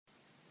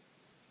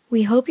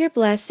We hope you're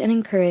blessed and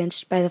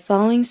encouraged by the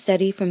following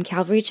study from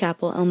Calvary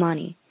Chapel, El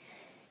Monte.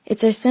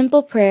 It's our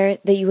simple prayer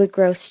that you would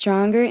grow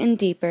stronger and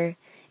deeper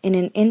in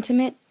an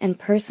intimate and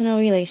personal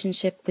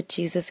relationship with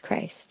Jesus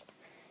Christ.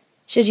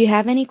 Should you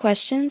have any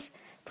questions,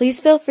 please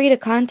feel free to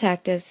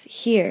contact us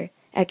here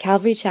at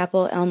Calvary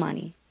Chapel, El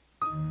Monte.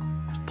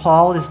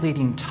 Paul is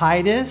leading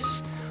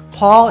Titus.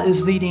 Paul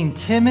is leading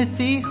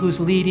Timothy, who's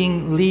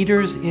leading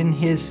leaders in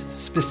his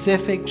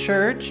specific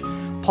church.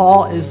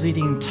 Paul is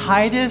leading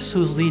Titus,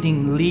 who's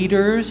leading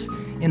leaders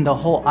in the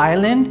whole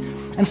island.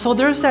 And so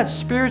there's that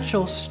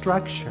spiritual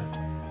structure.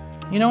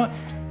 You know,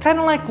 kind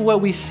of like what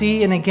we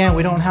see, and again,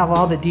 we don't have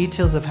all the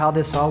details of how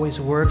this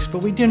always works,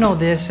 but we do know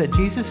this, that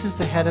Jesus is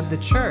the head of the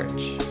church.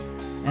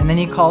 And then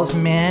he calls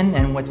men,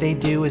 and what they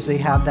do is they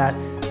have that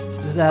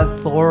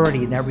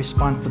authority, that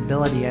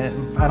responsibility.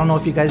 I don't know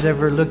if you guys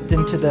ever looked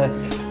into the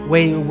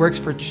way it works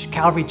for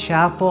Calvary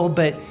Chapel,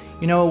 but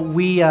you know,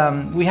 we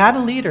had a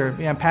leader,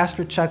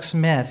 Pastor Chuck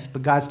Smith,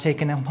 but God's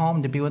taken him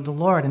home to be with the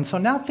Lord. And so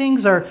now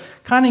things are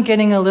kind of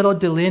getting a little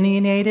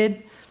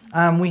delineated.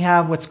 We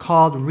have what's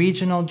called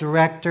regional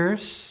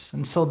directors,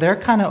 and so they're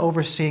kind of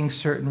overseeing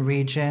certain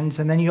regions.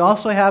 And then you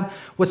also have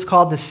what's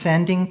called the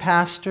sending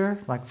pastor.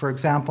 Like, for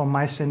example,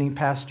 my sending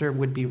pastor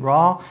would be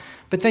Raw.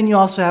 But then you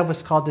also have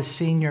what's called the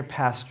senior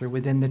pastor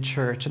within the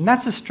church. And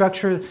that's the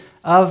structure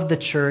of the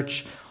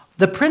church.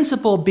 The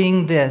principle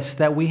being this,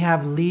 that we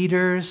have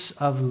leaders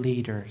of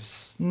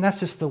leaders. And that's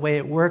just the way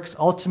it works.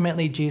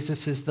 Ultimately,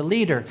 Jesus is the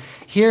leader.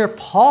 Here,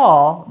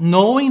 Paul,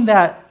 knowing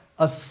that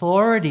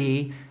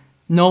authority,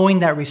 knowing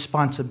that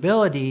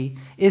responsibility,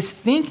 is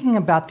thinking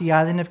about the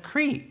island of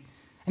Crete.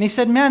 And he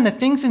said, man, the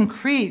things in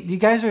Crete, you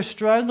guys are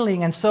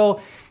struggling. And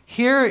so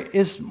here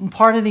is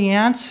part of the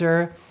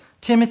answer.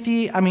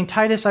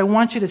 Titus, I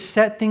want you to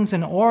set things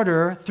in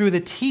order through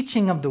the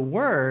teaching of the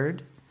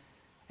word.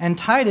 And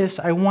Titus,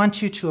 I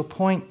want you to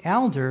appoint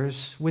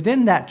elders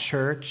within that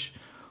church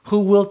who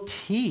will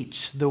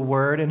teach the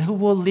word and who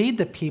will lead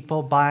the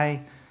people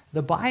by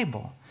the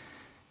Bible.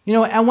 You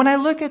know, and when I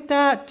look at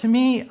that, to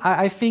me,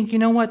 I think, you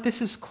know what,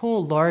 this is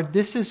cool, Lord.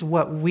 This is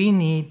what we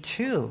need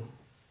too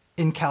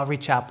in Calvary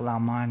Chapel, El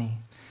Monte.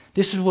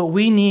 This is what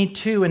we need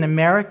too in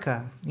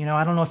America. You know,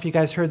 I don't know if you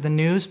guys heard the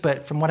news,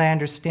 but from what I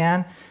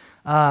understand,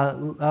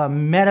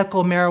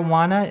 medical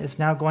marijuana is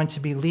now going to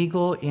be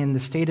legal in the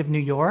state of New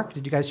York.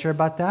 Did you guys hear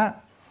about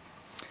that?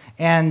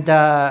 And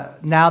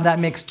now that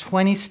makes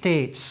 20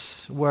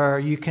 states where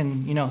you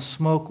can,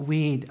 smoke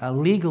weed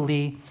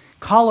legally.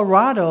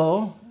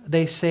 Colorado,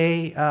 they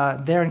say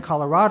there in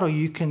Colorado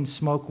you can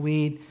smoke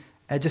weed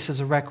just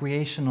as a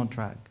recreational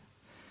drug.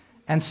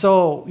 And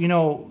so,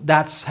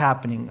 that's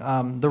happening.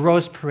 The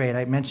Rose Parade,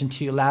 I mentioned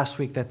to you last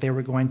week that they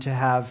were going to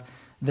have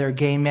their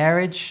gay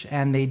marriage,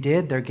 and they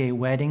did, their gay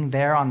wedding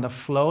there on the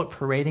float,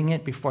 parading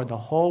it before the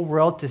whole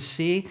world to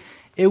see.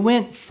 It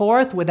went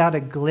forth without a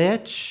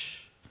glitch.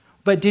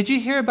 But did you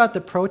hear about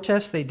the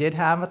protests they did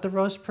have at the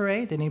Rose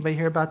Parade? Did anybody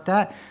hear about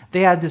that?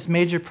 They had this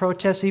major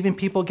protest, even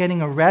people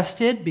getting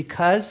arrested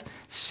because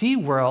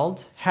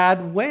SeaWorld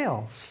had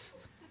whales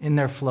in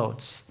their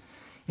floats.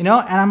 And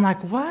I'm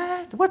like,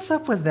 what? What's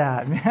up with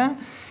that, man?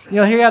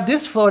 Here you have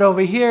this float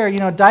over here,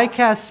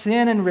 diecast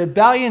sin and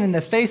rebellion in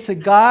the face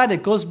of God.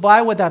 It goes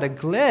by without a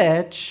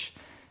glitch.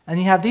 And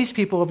you have these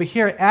people over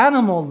here,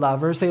 animal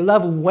lovers. They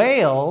love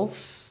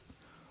whales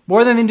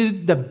more than they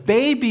do the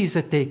babies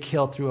that they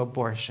kill through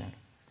abortion.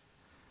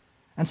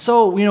 And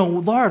so,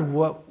 Lord,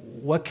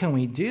 what can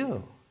we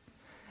do?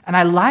 And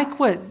I like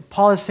what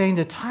Paul is saying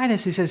to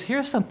Titus. He says,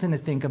 here's something to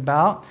think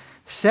about.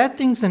 Set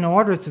things in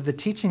order through the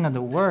teaching of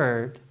the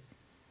word.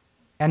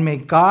 And may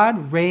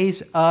God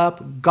raise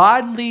up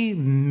godly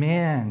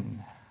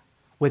men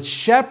with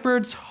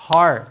shepherds'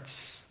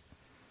 hearts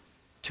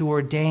to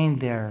ordain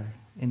there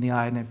in the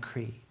island of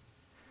Crete.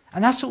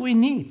 And that's what we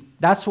need.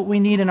 That's what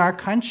we need in our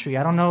country.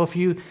 I don't know if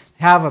you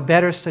have a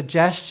better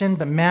suggestion,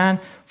 but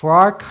man, for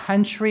our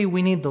country,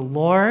 we need the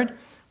Lord.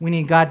 We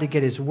need God to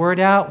get his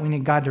word out. We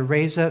need God to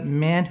raise up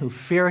men who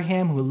fear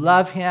him, who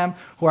love him,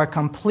 who are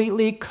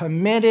completely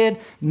committed,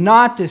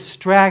 not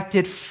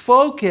distracted,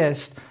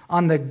 focused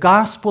on the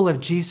gospel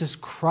of Jesus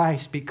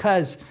Christ,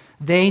 because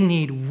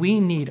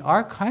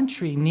our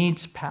country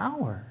needs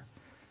power.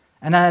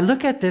 And I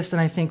look at this and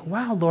I think,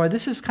 wow, Lord,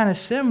 this is kind of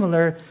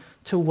similar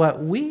to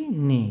what we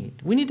need.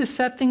 We need to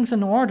set things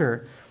in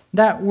order.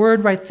 That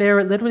word right there,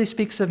 it literally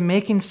speaks of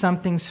making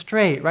something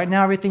straight. Right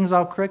now, everything's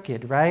all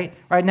crooked, right?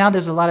 Right now,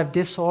 there's a lot of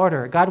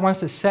disorder. God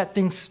wants to set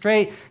things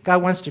straight.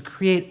 God wants to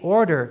create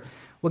order.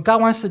 What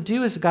God wants to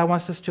do is God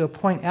wants us to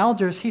appoint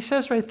elders. He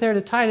says right there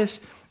to Titus,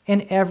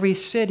 in every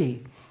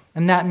city.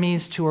 And that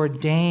means to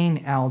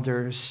ordain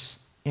elders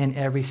in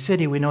every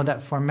city. We know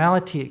that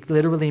formality, it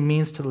literally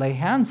means to lay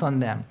hands on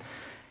them.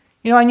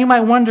 And you might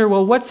wonder,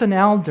 well, what's an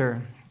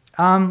elder?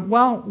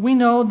 Well, we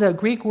know the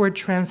Greek word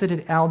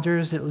translated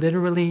elders, it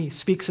literally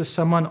speaks of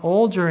someone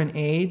older in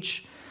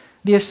age.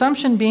 The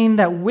assumption being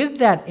that with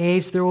that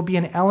age, there will be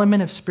an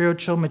element of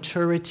spiritual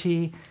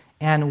maturity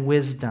and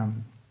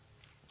wisdom.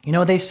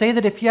 They say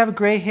that if you have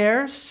gray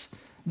hairs,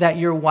 that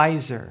you're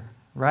wiser,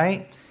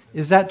 right?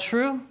 Is that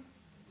true?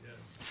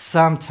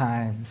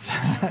 Sometimes.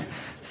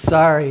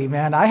 Sorry,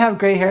 man. I have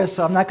gray hair,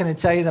 so I'm not going to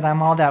tell you that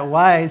I'm all that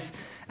wise.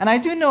 And I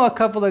do know a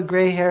couple of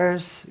gray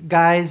hairs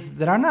guys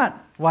that are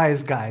not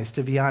wise guys,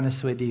 to be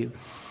honest with you.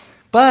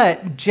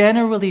 But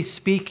generally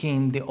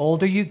speaking, the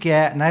older you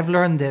get, and I've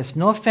learned this,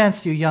 no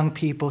offense to you young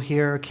people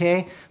here,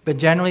 okay? But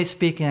generally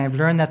speaking, I've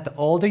learned that the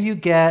older you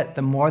get,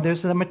 the more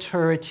there's the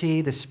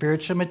maturity, the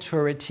spiritual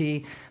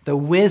maturity, the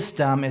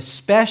wisdom,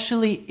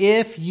 especially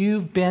if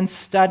you've been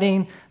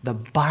studying the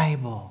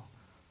Bible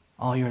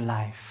all your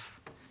life.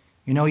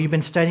 You know, you've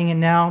been studying it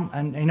now,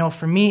 and you know,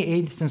 for me,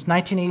 since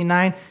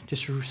 1989,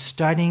 just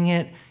studying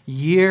it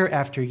year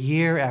after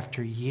year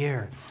after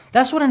year.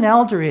 That's what an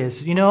elder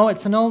is. You know,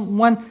 it's an old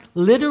one,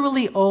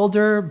 literally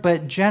older,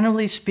 but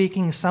generally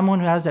speaking,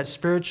 someone who has that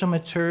spiritual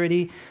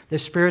maturity, the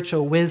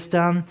spiritual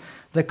wisdom.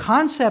 The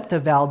concept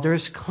of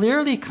elders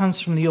clearly comes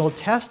from the Old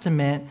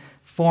Testament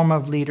form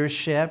of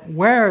leadership,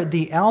 where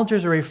the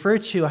elders are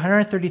referred to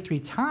 133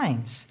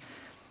 times.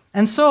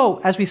 And so,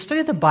 as we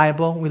study the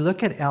Bible, we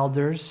look at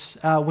elders.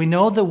 We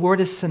know the word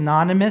is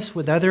synonymous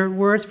with other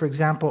words. For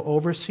example,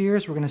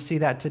 overseers. We're going to see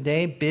that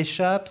today.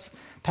 Bishops,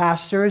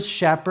 pastors,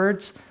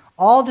 shepherds.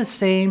 All the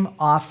same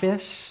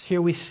office.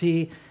 Here we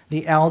see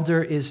the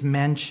elder is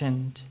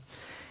mentioned.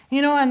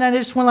 You know, and I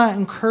just want to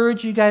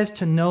encourage you guys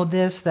to know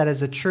this, that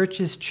as the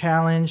church is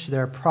challenged,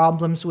 there are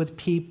problems with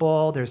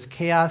people, there's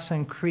chaos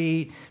in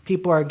Crete,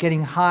 people are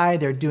getting high,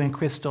 they're doing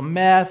crystal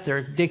meth, they're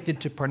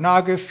addicted to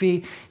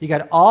pornography. You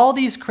got all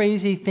these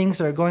crazy things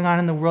that are going on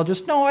in the world.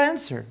 There's no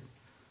answer.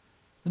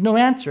 There's no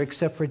answer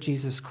except for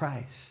Jesus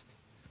Christ.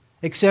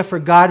 Except for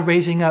God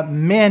raising up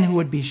men who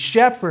would be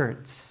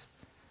shepherds.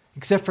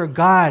 Except for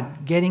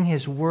God getting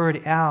His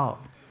word out.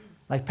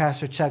 Like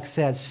Pastor Chuck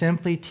said,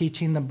 simply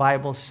teaching the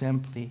Bible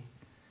simply.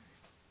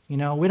 You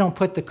know, we don't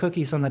put the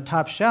cookies on the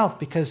top shelf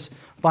because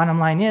bottom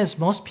line is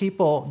most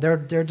people, they're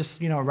just,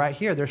 you know, right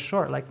here. They're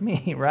short like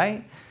me,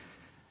 right?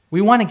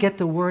 We want to get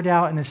the word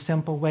out in a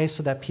simple way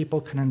so that people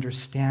can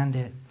understand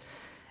it.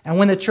 And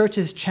when the church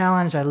is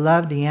challenged, I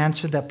love the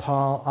answer that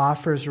Paul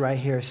offers right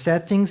here.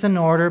 Set things in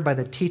order by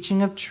the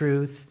teaching of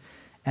truth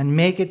and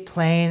make it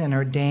plain and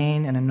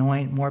ordain and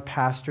anoint more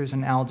pastors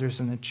and elders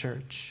in the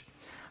church.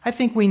 I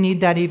think we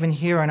need that even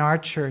here in our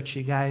church,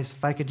 you guys,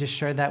 if I could just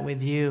share that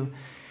with you.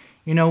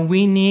 You know,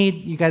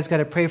 you guys got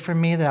to pray for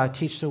me that I'll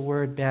teach the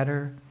word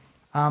better.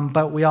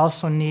 But we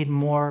also need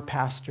more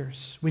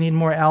pastors. We need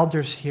more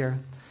elders here.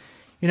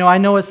 You know, I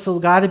know it's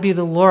got to be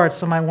the Lord.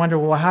 Some might wonder,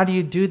 well, how do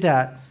you do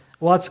that?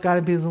 Well, it's got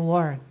to be the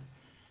Lord.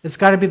 It's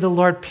got to be the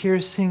Lord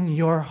piercing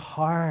your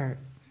heart.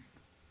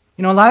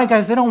 You know, a lot of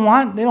guys, they don't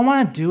want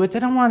to do it. They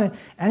don't want to,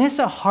 and it's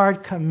a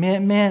hard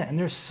commitment, and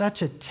there's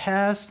such a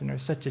test, and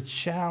there's such a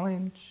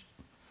challenge.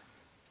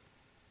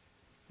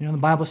 You know, the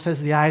Bible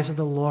says the eyes of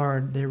the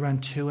Lord, they run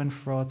to and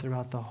fro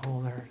throughout the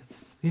whole earth.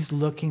 He's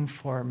looking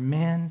for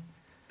men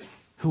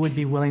who would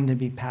be willing to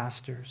be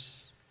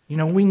pastors. You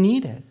know, we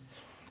need it.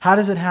 How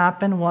does it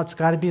happen? Well, it's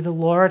got to be the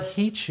Lord.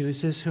 He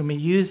chooses whom He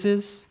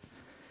uses.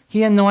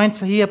 He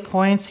anoints, He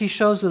appoints, He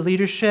shows the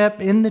leadership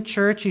in the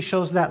church. He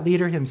shows that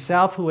leader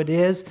himself who it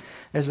is.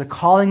 There's a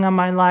calling on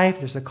my life.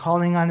 There's a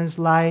calling on his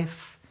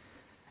life.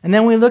 And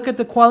then we look at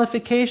the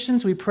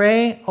qualifications. We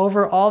pray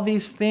over all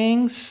these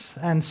things.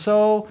 And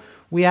so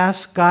we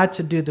ask God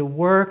to do the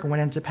work. And what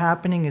ends up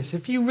happening is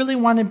if you really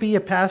want to be a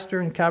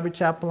pastor in Calvary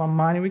Chapel El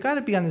Monte, we got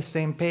to be on the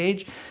same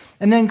page.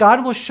 And then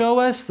God will show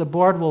us, the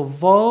board will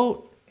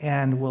vote,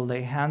 and will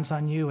lay hands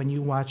on you, and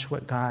you watch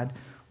what God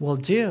will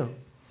do.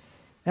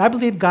 And I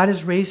believe God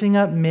is raising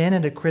up men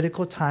at a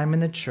critical time in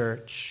the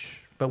church,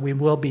 but we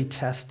will be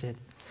tested.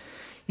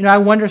 You know, I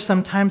wonder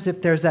sometimes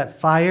if there's that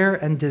fire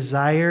and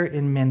desire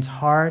in men's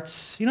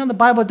hearts. You know, the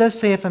Bible does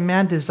say if a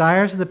man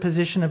desires the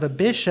position of a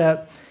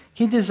bishop,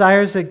 he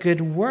desires a good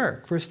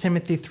work. 1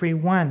 Timothy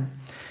 3:1.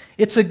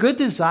 It's a good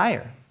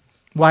desire.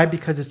 Why?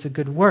 Because it's a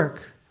good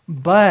work.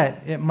 But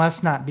it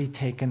must not be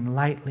taken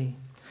lightly.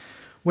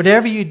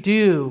 Whatever you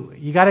do,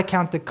 you got to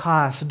count the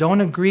cost. Don't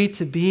agree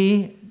to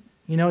be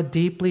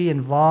deeply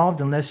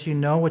involved unless you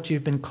know what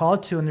you've been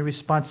called to and the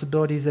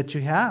responsibilities that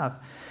you have.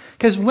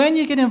 Because when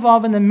you get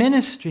involved in the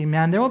ministry,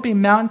 man, there will be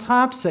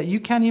mountaintops that you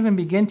can't even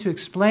begin to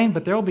explain,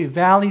 but there will be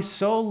valleys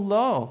so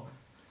low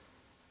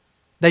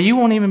that you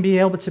won't even be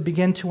able to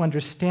begin to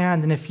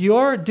understand. And if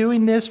you're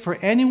doing this for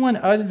anyone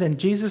other than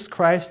Jesus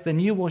Christ, then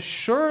you will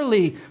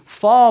surely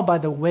fall by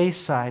the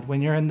wayside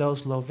when you're in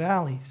those low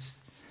valleys.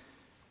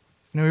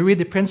 We read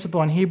the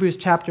principle in Hebrews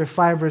chapter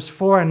 5, verse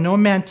 4, and no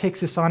man takes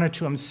this honor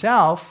to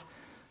himself,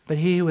 but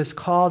he who is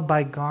called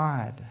by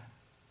God,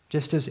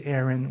 just as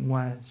Aaron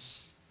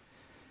was.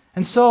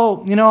 And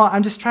so,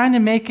 I'm just trying to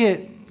make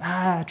it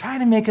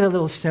a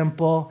little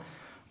simple,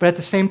 but at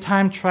the same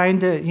time trying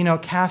to,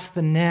 cast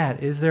the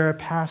net. Is there a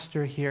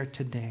pastor here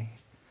today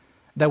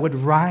that would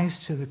rise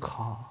to the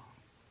call?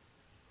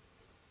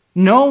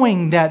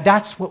 Knowing that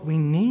that's what we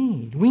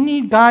need. We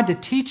need God to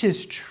teach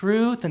His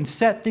truth and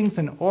set things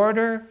in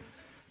order,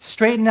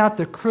 straighten out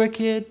the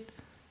crooked,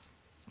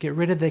 get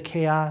rid of the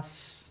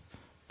chaos.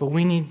 But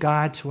we need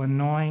God to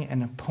anoint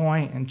and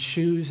appoint and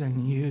choose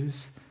and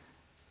use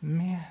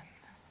men.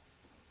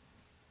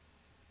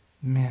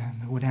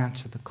 men who would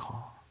answer the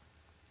call.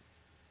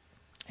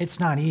 It's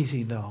not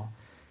easy, though.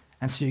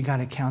 And so you got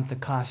to count the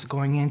costs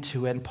going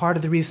into it. And part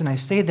of the reason I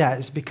say that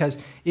is because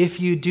if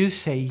you do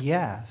say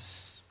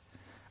yes,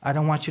 I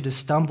don't want you to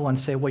stumble and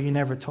say, well, you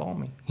never told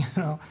me.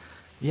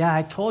 Yeah,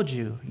 I told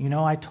you.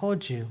 I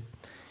told you.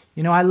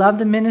 I love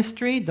the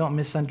ministry, don't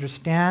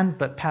misunderstand,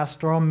 but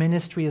pastoral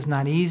ministry is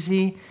not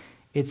easy.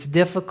 It's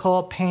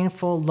difficult,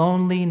 painful,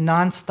 lonely,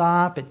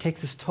 nonstop. It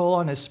takes its toll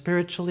on us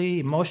spiritually,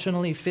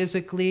 emotionally,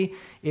 physically.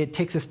 It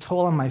takes its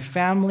toll on my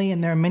family.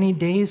 And there are many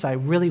days I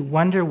really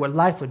wonder what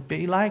life would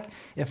be like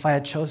if I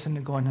had chosen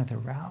to go another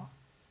route.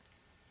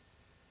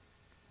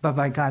 But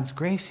by God's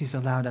grace, He's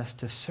allowed us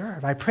to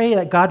serve. I pray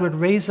that God would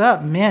raise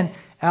up men,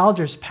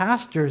 elders,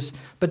 pastors,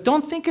 but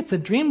don't think it's a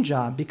dream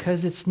job,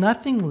 because it's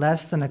nothing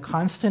less than a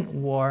constant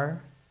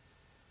war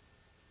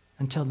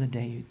until the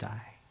day you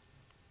die.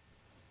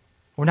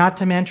 We're not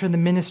to enter the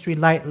ministry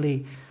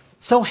lightly.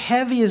 So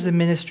heavy is the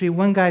ministry,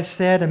 one guy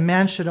said, a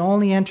man should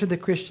only enter the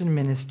Christian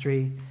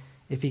ministry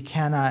if he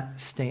cannot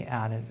stay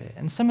out of it.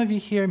 And some of you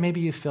here,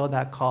 maybe you feel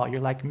that call. You're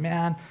like,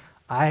 man,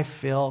 I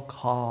feel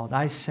called.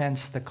 I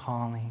sense the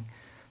calling.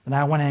 And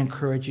I want to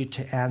encourage you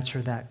to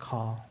answer that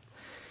call.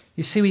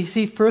 You see, we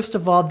see first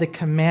of all the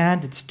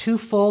command. It's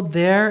twofold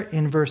there.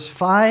 In verse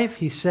 5,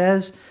 he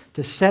says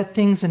to set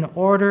things in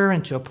order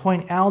and to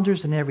appoint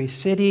elders in every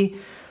city.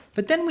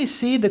 But then we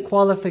see the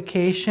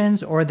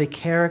qualifications or the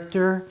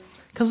character.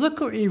 Because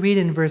look what we read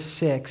in verse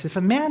 6. If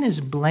a man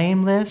is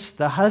blameless,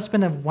 the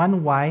husband of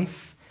one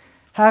wife,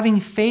 having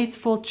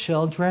faithful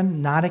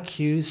children, not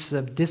accused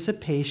of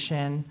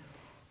dissipation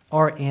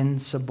or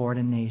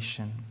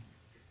insubordination.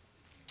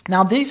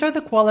 Now, these are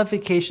the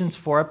qualifications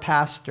for a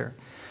pastor.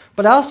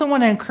 But I also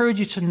want to encourage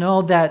you to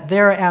know that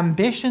there are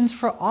ambitions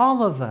for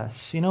all of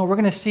us. We're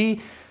going to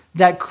see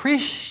that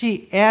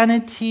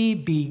Christianity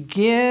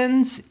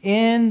begins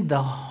in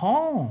the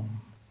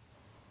home.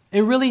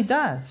 It really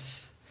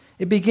does.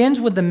 It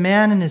begins with the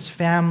man and his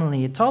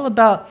family. It's all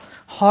about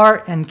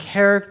heart and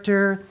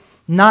character,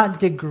 not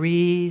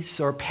degrees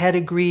or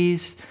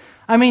pedigrees.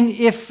 I mean,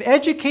 if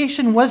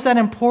education was that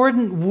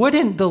important,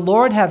 wouldn't the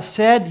Lord have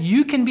said,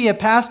 you can be a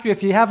pastor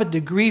if you have a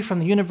degree from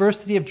the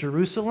University of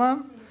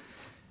Jerusalem?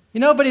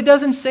 But He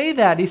doesn't say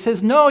that. He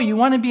says, no, you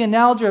want to be an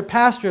elder, a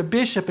pastor, a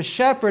bishop, a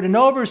shepherd, an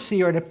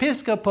overseer, an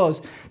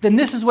episcopos, then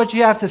this is what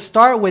you have to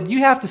start with. You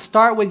have to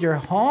start with your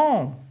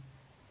home.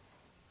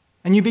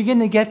 And you begin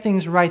to get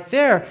things right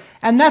there.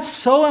 And that's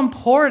so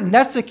important.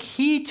 That's the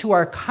key to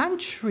our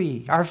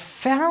country, our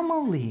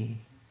family.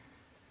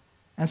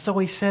 And so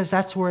he says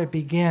that's where it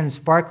begins.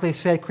 Barclay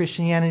said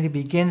Christianity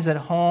begins at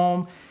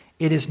home.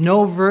 It is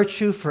no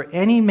virtue for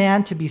any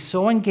man to be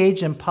so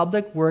engaged in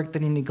public work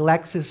that he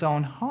neglects his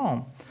own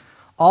home.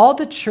 All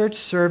the church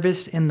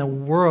service in the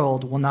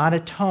world will not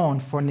atone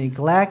for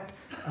neglect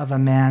of a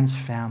man's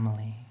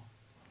family.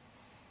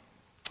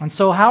 And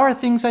so how are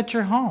things at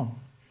your home?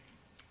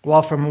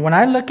 Well, from when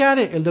I look at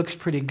it, it looks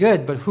pretty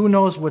good, but who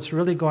knows what's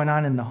really going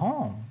on in the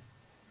home?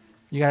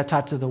 You got to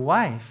talk to the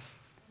wife,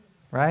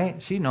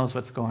 right? She knows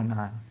what's going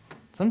on.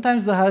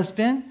 Sometimes the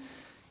husband,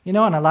 and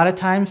a lot of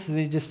times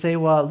they just say,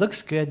 well, it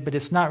looks good, but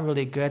it's not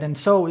really good. And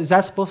so is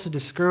that supposed to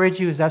discourage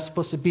you? Is that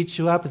supposed to beat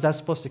you up? Is that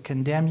supposed to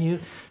condemn you?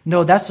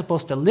 No, that's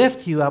supposed to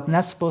lift you up, and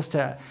that's supposed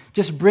to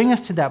just bring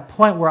us to that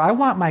point where I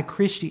want my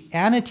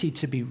Christianity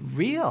to be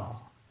real.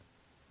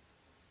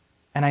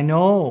 And I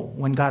know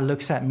when God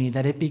looks at me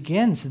that it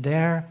begins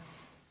there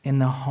in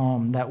the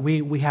home, that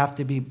we have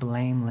to be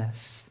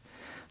blameless.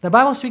 The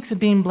Bible speaks of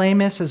being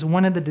blameless as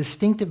one of the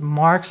distinctive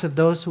marks of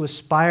those who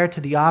aspire to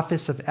the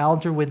office of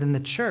elder within the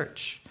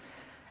church.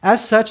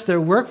 As such, their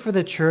work for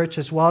the church,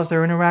 as well as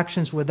their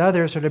interactions with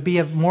others, are to be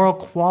of moral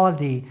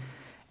quality.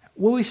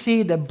 What we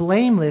see that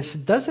blameless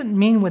doesn't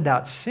mean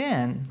without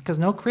sin, because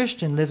no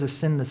Christian lives a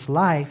sinless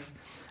life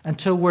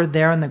until we're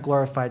there in the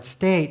glorified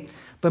state.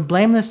 But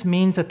blameless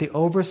means that the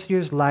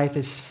overseer's life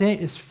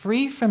is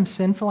free from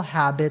sinful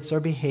habits or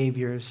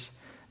behaviors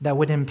that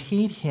would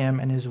impede him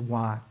in his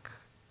walk.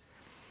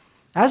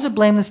 As a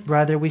blameless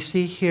brother, we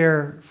see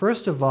here,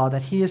 first of all,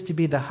 that he is to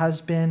be the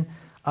husband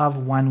of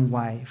one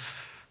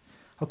wife.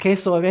 Okay,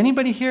 so if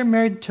anybody here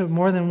married to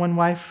more than one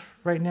wife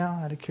right now,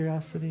 out of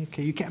curiosity?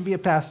 Okay, you can't be a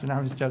pastor. No,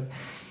 I'm just joking.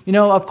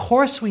 Of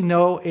course we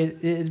know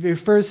it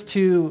refers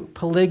to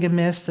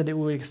polygamists, that it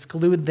would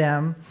exclude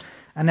them.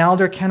 An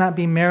elder cannot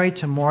be married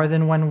to more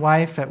than one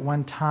wife at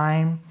one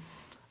time.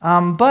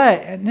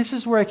 But this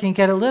is where it can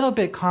get a little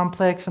bit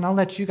complex, and I'll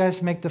let you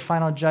guys make the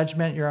final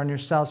judgment. You're on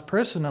yourselves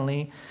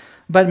personally.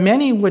 But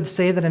many would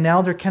say that an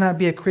elder cannot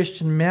be a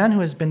Christian man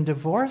who has been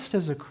divorced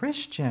as a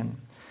Christian.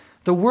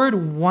 The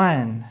word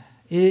one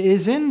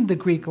is in the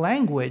Greek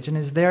language and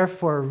is there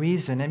for a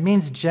reason. It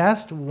means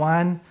just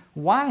one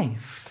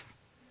wife.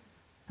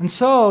 And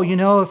so,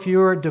 if you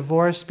were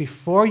divorced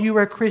before you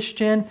were a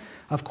Christian,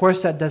 of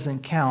course that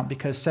doesn't count,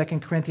 because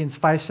 2 Corinthians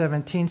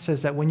 5:17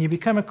 says that when you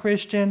become a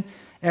Christian,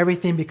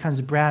 everything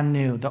becomes brand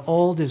new. The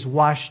old is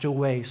washed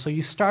away. So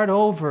you start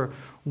over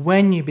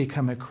when you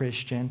become a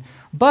Christian.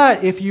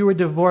 But if you were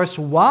divorced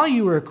while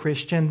you were a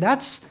Christian,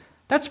 that's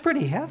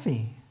pretty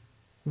heavy.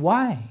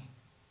 Why?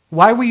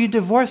 Why were you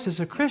divorced as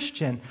a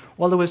Christian?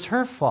 Well, it was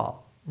her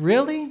fault.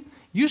 Really?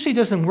 Usually it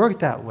doesn't work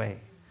that way.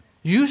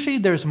 Usually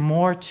there's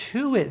more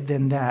to it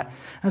than that.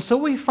 And so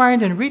we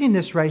find in reading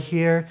this right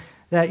here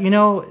that,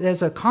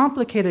 there's a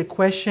complicated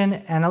question.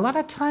 And a lot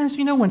of times,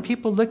 when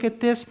people look at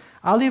this,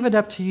 I'll leave it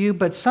up to you,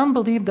 but some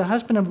believe the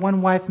husband of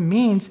one wife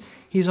means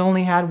he's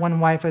only had one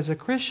wife as a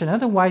Christian.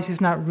 Otherwise,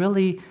 he's not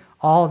really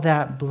all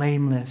that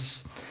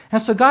blameless.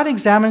 And so God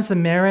examines the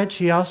marriage.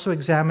 He also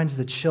examines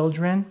the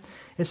children.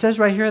 It says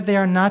right here, they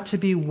are not to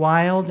be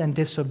wild and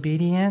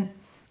disobedient,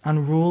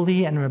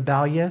 unruly and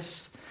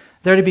rebellious.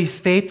 They're to be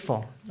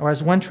faithful, or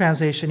as one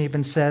translation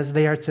even says,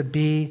 they are to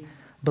be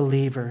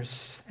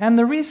believers. And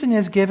the reason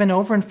is given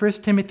over in 1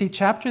 Timothy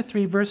chapter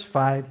 3, verse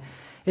 5.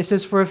 It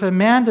says, for if a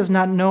man does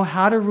not know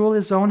how to rule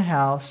his own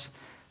house,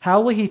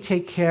 how will he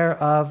take care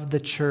of the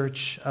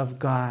church of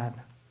God?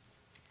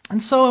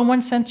 And so in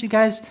one sense, you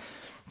guys,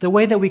 the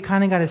way that we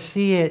kind of got to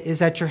see it is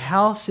that your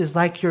house is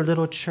like your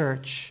little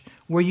church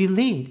where you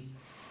lead.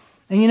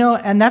 And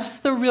and that's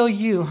the real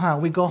you, huh?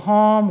 We go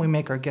home, we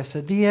make our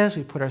quesadillas,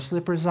 we put our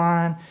slippers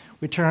on,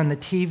 we turn on the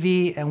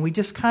TV, and we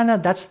just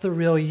that's the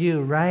real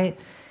you, right?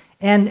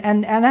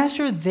 And as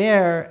you're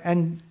there,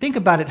 and think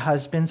about it,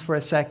 husbands, for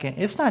a second,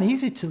 it's not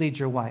easy to lead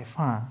your wife,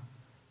 huh?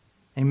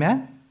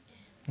 Amen?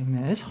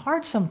 Amen. It's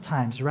hard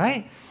sometimes,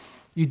 right?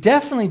 You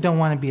definitely don't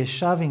want to be a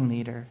shoving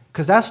leader,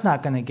 because that's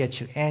not going to get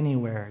you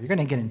anywhere. You're going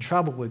to get in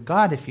trouble with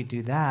God if you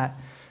do that.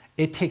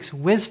 It takes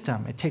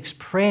wisdom, it takes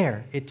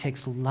prayer, it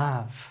takes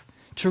love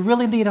to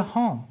really lead a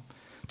home,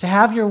 to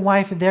have your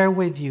wife there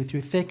with you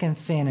through thick and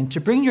thin, and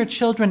to bring your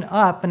children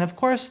up. And of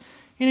course,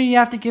 you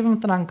have to give them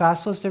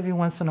trancazos every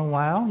once in a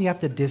while. You have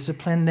to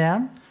discipline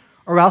them,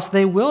 or else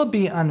they will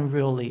be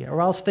unruly, or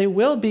else they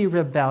will be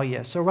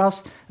rebellious, or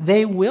else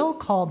they will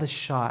call the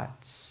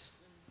shots.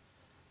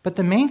 But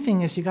the main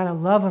thing is you got to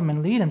love them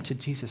and lead them to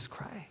Jesus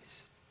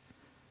Christ.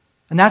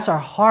 And that's our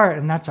heart,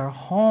 and that's our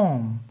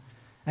home.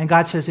 And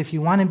God says, if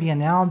you want to be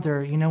an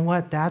elder, you know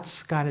what?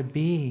 That's got to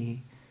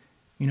be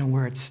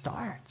where it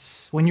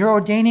starts. When you're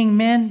ordaining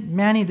men,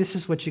 Manny, this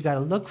is what you got to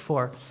look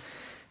for.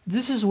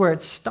 This is where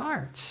it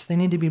starts. They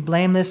need to be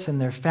blameless in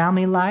their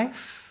family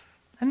life.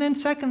 And then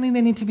secondly,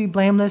 they need to be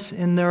blameless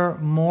in their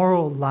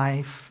moral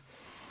life.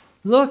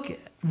 Look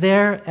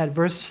there at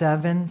verse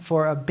 7.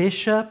 For a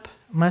bishop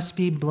must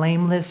be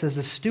blameless as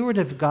a steward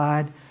of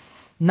God,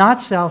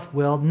 not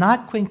self-willed,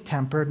 not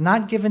quick-tempered,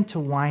 not given to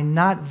wine,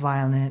 not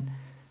violent,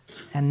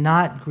 and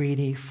not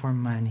greedy for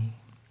money.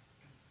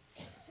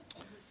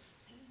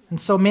 And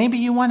so maybe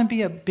you want to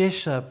be a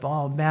bishop.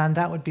 Oh man,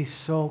 that would be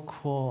so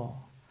cool.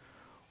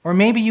 Or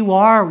maybe you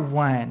are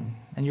one,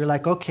 and you're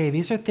like, okay,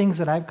 these are things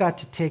that I've got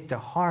to take to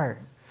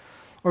heart.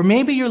 Or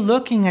maybe you're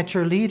looking at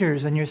your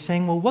leaders and you're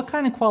saying, well, what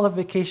kind of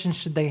qualifications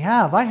should they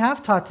have? I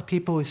have talked to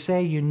people who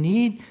say you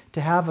need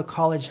to have a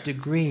college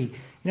degree.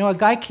 A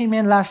guy came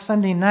in last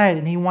Sunday night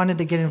and he wanted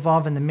to get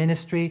involved in the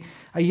ministry.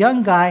 A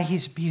young guy,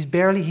 he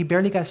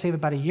barely got saved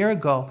about a year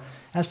ago.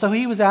 And so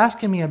he was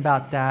asking me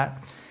about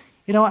that.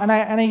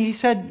 He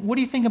said, what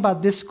do you think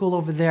about this school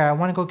over there? I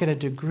want to go get a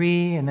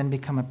degree and then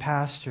become a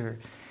pastor.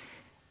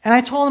 And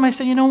I told him, I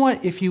said, you know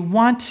what? If you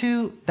want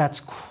to, that's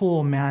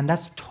cool, man.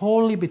 That's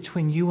totally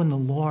between you and the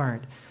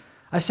Lord.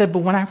 I said, but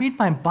when I read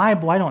my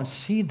Bible, I don't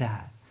see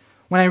that.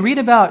 When I read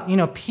about,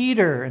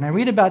 Peter, and I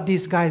read about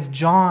these guys,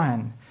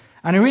 John,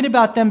 and I read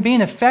about them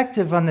being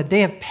effective on the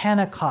day of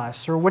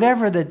Pentecost, or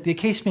whatever the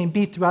case may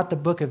be throughout the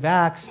book of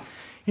Acts,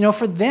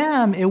 for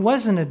them, it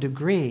wasn't a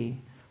degree.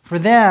 For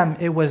them,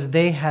 it was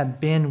they had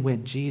been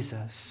with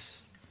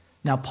Jesus.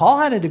 Now, Paul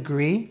had a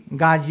degree, and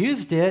God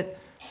used it,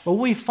 but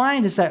what we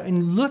find is that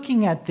in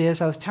looking at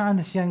this, I was telling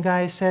this young guy,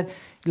 I said,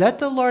 let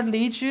the Lord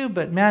lead you,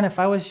 but man, if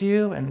I was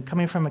you, and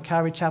coming from a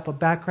Calvary Chapel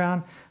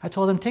background, I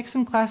told him, take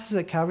some classes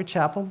at Calvary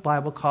Chapel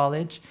Bible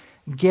College,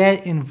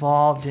 get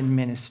involved in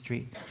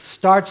ministry,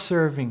 start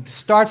serving,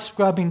 start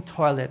scrubbing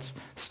toilets,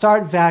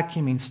 start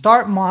vacuuming,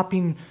 start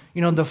mopping,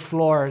 the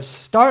floors,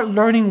 start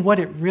learning what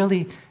it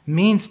really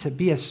means to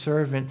be a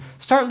servant,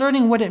 start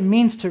learning what it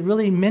means to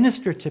really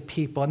minister to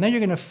people. And then you're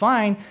going to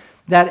find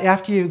that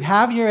after you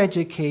have your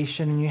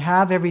education and you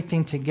have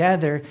everything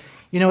together,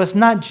 it's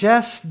not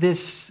just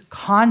this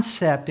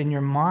concept in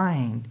your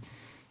mind,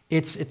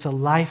 it's a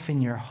life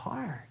in your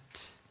heart.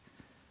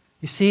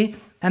 You see?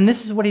 And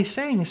this is what he's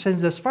saying. He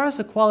says, as far as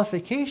the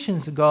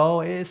qualifications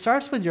go, it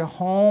starts with your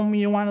home.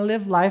 You want to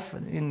live life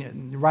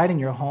right in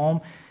your home,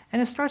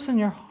 and it starts in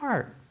your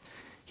heart.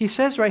 He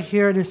says right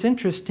here, and it's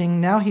interesting,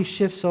 now he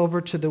shifts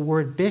over to the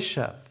word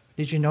bishop.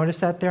 Did you notice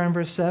that there in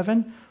verse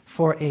 7?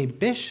 For a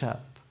bishop.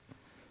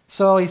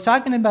 So he's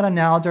talking about an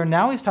elder,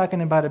 now he's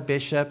talking about a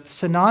bishop.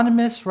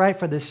 Synonymous, right,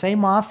 for the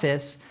same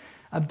office.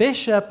 A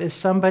bishop is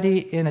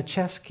somebody in a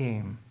chess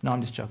game. No,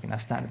 I'm just joking,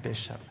 that's not a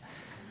bishop.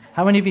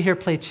 How many of you here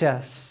play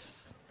chess?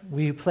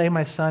 Will you play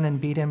my son and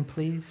beat him,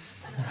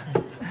 please?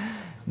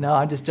 No,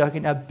 I'm just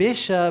joking. A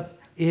bishop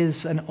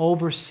is an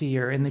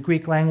overseer. In the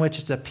Greek language,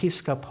 it's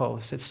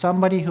episkopos. It's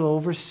somebody who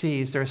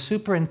oversees. They're a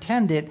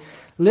superintendent.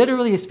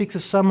 Literally, it speaks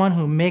of someone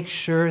who makes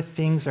sure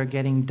things are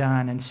getting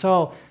done. And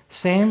so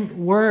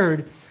Same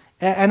word.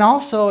 And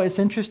also, it's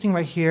interesting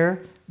right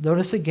here,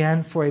 notice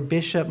again, for a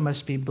bishop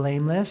must be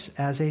blameless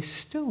as a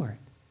steward.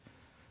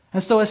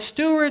 And so a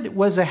steward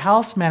was a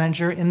house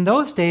manager. In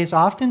those days,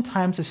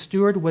 oftentimes a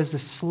steward was a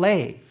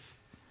slave,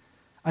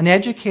 an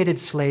educated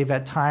slave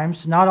at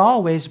times, not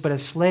always, but a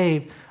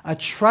slave, a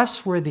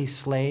trustworthy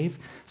slave.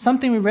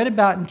 Something we read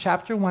about in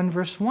chapter 1,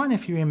 verse 1,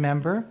 if you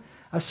remember.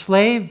 A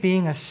slave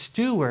being a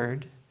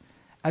steward.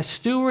 A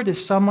steward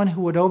is someone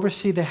who would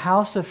oversee the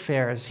house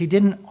affairs. He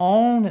didn't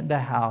own the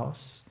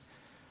house,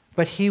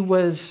 but he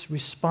was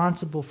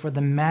responsible for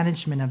the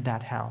management of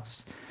that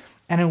house.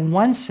 And in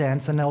one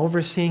sense, and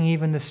overseeing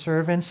even the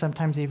servants,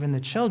 sometimes even the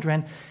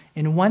children,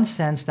 in one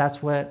sense,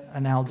 that's what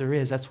an elder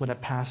is. That's what a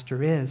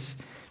pastor is.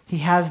 He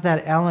has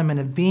that element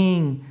of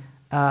being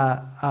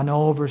an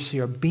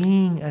overseer,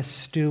 being a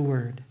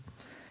steward.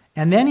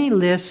 And then he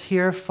lists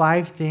here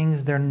 5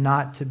 things they're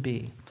not to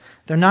be.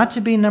 They're not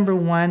to be, number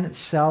 1,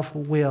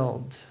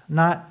 self-willed,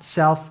 not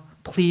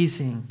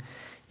self-pleasing.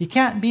 You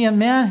can't be a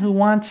man who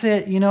wants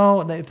it,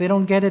 if they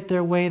don't get it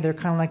their way, they're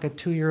kind of like a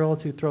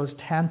 2-year-old who throws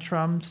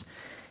tantrums.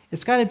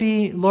 It's got to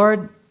be,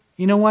 Lord,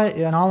 you know what?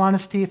 In all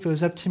honesty, if it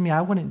was up to me,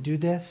 I wouldn't do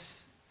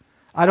this.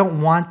 I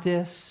don't want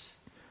this.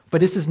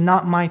 But this is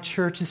not my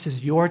church. This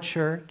is your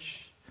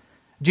church.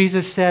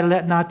 Jesus said,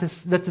 let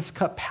this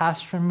cup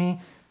pass from me,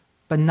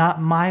 but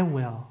not my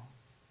will,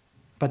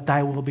 but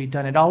thy will be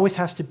done. It always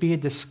has to be a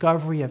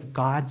discovery of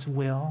God's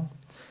will.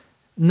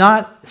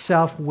 Not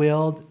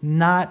self-willed,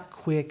 not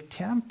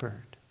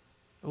quick-tempered.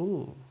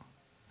 Ooh.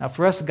 Now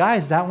for us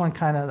guys, that one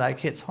kind of like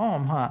hits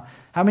home, huh?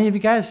 How many of you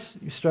guys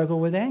struggle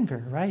with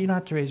anger, right? You don't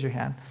have to raise your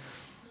hand.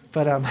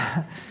 But,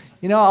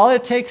 all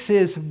it takes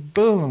is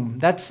boom.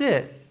 That's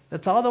it.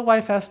 That's all the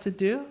wife has to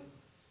do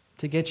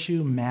to get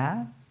you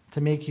mad,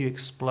 to make you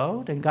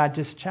explode. And God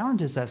just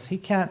challenges us. He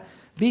can't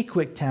be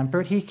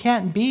quick-tempered. He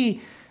can't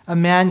be a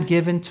man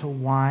given to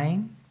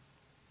wine.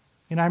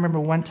 I remember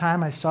one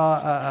time I saw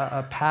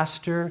a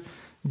pastor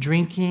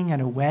drinking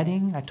at a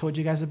wedding. I told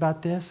you guys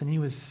about this. And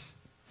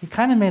he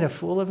kind of made a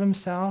fool of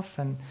himself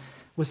and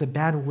was a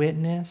bad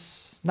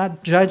witness.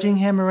 Not judging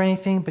him or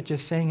anything, but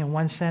just saying in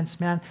one sense,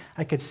 man,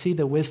 I could see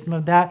the wisdom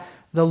of that.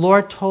 The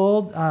Lord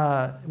told,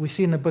 we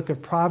see in the book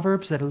of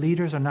Proverbs, that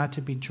leaders are not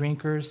to be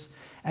drinkers.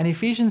 And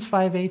Ephesians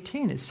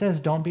 5:18, it says,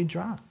 don't be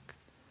drunk.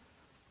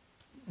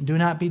 Do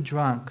not be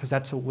drunk, because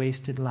that's a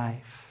wasted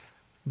life.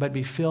 But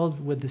be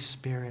filled with the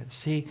Spirit.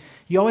 See,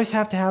 you always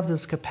have to have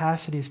those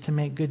capacities to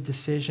make good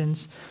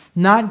decisions.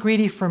 Not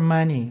greedy for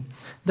money.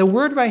 The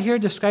word right here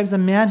describes a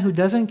man who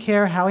doesn't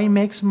care how he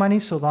makes money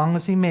so long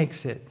as he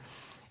makes it.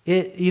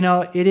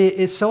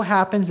 It so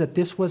happens that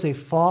this was a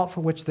fault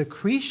for which the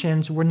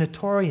Cretians were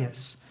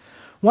notorious.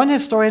 One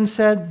historian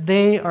said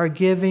they are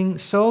given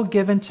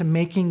to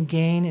making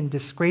gain in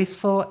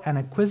disgraceful and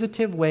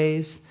acquisitive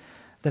ways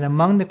that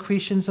among the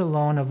Cretians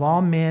alone of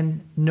all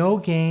men, no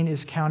gain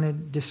is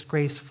counted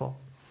disgraceful.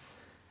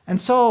 And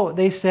so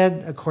they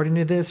said, according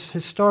to this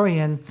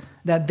historian,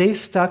 that they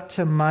stuck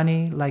to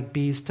money like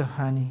bees to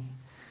honey.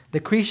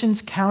 The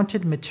Cretians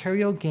counted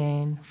material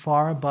gain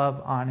far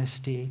above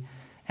honesty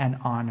and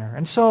honor.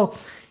 And so,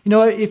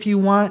 if you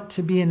want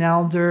to be an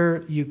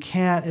elder, you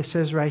can't, it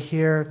says right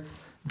here,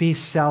 be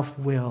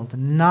self-willed,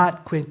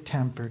 not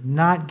quick-tempered,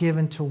 not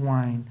given to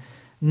wine,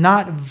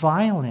 not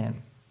violent.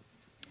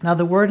 Now,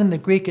 the word in the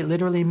Greek, it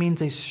literally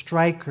means a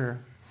striker.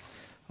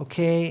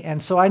 Okay?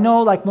 And so I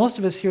know, like most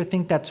of us here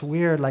think that's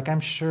weird. Like, I'm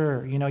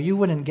sure, you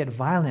wouldn't get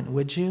violent,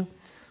 would you?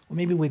 Well,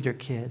 maybe with your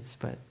kids,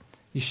 but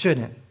you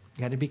shouldn't.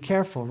 You got to be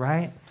careful,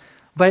 right?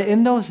 But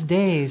in those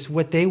days,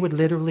 what they would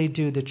literally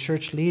do, the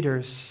church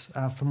leaders,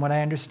 from what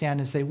I understand,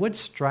 is they would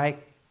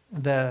strike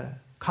the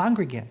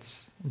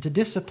congregants to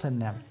discipline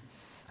them.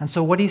 And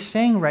so what he's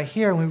saying right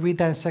here, and we read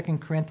that in 2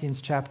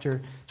 Corinthians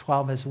chapter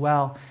 12 as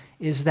well,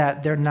 is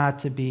that they're not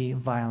to be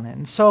violent.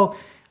 And so,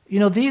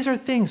 these are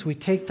things we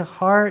take to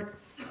heart.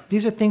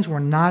 These are things we're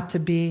not to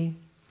be.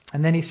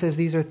 And then he says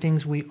these are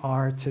things we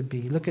are to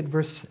be. Look at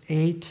verse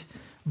 8.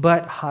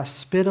 But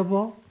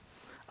hospitable,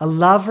 a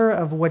lover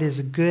of what is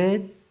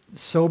good,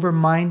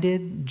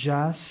 sober-minded,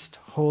 just,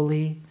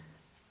 holy,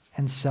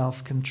 and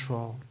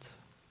self-controlled.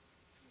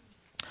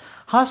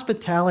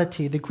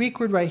 Hospitality, the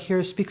Greek word right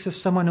here speaks of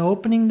someone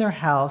opening their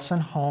house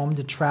and home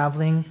to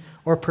traveling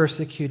or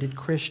persecuted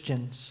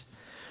Christians.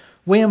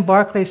 William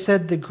Barclay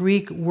said the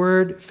Greek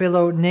word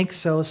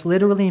philonixos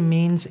literally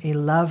means a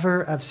lover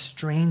of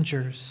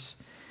strangers.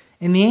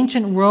 In the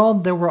ancient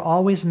world, there were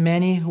always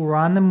many who were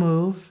on the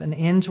move, and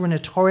inns were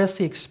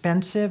notoriously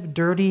expensive,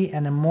 dirty,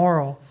 and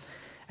immoral.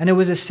 And it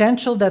was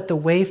essential that the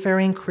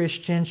wayfaring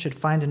Christian should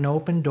find an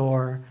open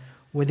door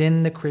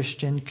within the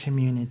Christian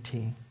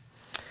community.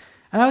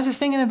 And I was just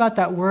thinking about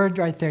that word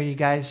right there, you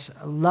guys,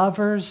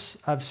 lovers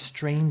of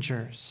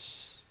strangers.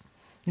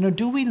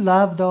 Do we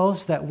love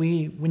those that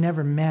we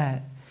never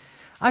met?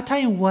 I'll tell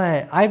you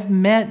what, I've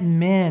met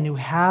men who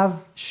have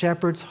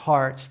shepherds'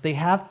 hearts. They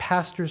have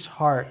pastors'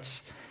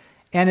 hearts.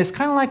 And it's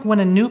kind of like when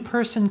a new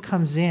person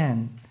comes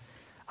in,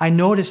 I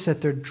notice that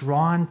they're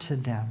drawn to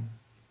them.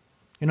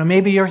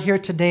 Maybe you're here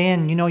today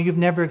and, you've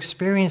never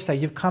experienced that.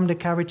 You've come to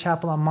Calvary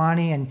Chapel El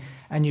Monte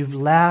and you've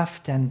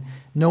left and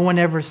no one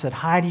ever said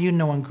hi to you,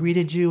 no one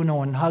greeted you, no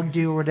one hugged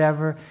you or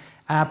whatever.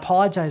 I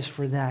apologize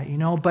for that,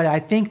 but I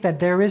think that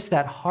there is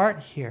that heart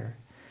here.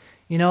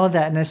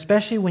 That, and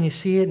especially when you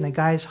see it in the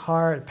guy's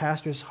heart,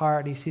 pastor's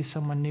heart, he sees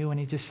someone new and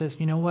he just says,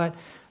 you know what?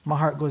 My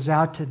heart goes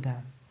out to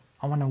them.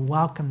 I want to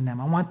welcome them.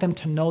 I want them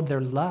to know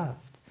they're loved.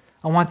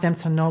 I want them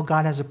to know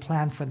God has a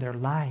plan for their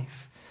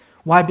life.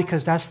 Why?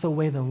 Because that's the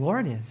way the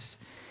Lord is.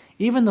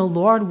 Even the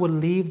Lord would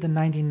leave the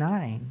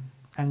 99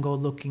 and go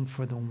looking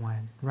for the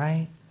one,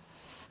 right?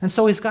 And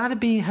so he's got to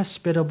be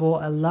hospitable,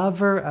 a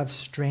lover of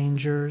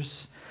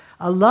strangers,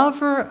 a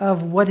lover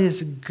of what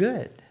is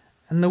good.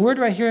 And the word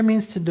right here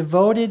means to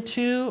devoted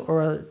to,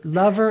 or a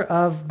lover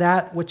of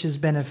that which is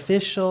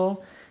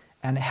beneficial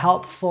and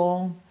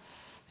helpful.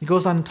 He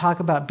goes on to talk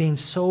about being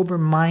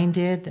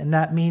sober-minded, and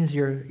that means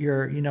you're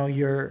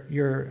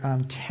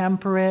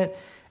temperate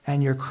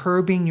and you're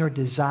curbing your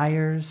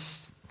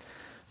desires.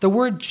 The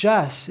word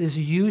just is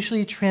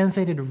usually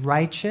translated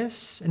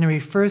righteous, and it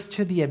refers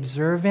to the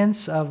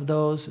observance of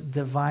those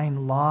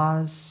divine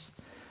laws.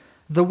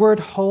 The word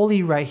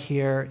holy right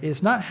here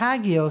is not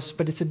hagios,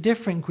 but it's a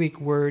different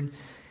Greek word,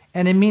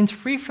 and it means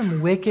free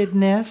from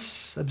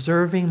wickedness,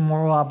 observing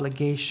moral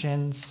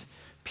obligations,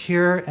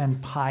 pure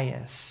and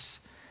pious.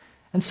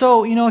 And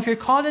so, if you're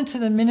called into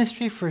the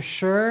ministry, for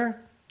sure,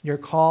 you're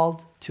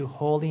called to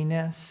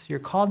holiness. You're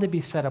called to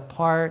be set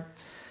apart.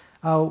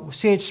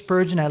 C.H.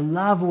 Spurgeon, I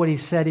love what he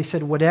said. He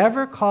said,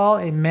 whatever call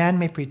a man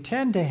may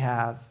pretend to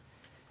have,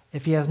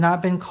 if he has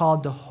not been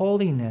called to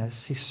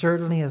holiness, he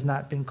certainly has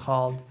not been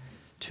called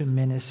to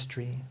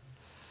ministry.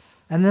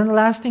 And then the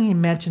last thing he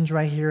mentions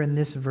right here in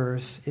this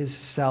verse is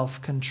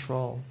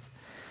self-control.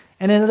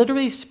 And it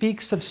literally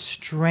speaks of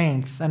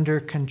strength under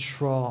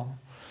control.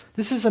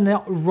 This is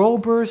a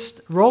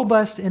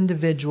robust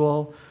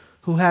individual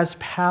who has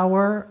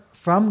power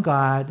from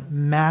God,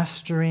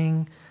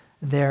 mastering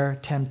their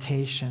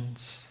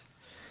temptations.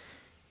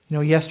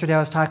 Yesterday I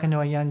was talking to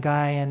a young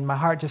guy and my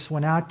heart just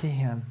went out to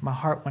him. My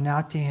heart went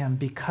out to him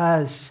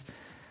because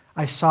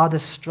I saw the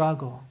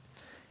struggle.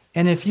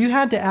 And if you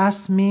had to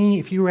ask me,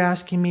 if you were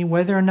asking me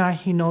whether or not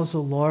he knows the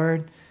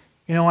Lord,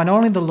 and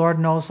only the Lord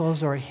knows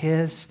those are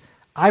his,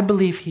 I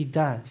believe he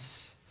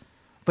does.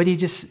 But he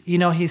just,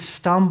 he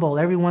stumbled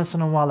every once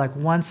in a while, like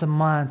once a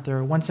month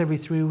or once every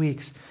 3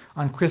 weeks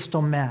on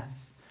crystal meth.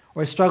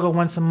 Or struggle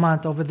once a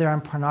month over there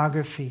on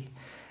pornography.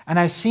 And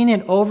I've seen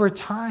it over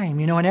time,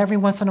 and every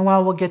once in a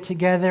while we'll get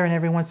together and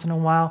every once in a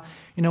while,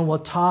 we'll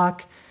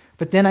talk.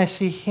 But then I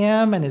see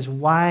him and his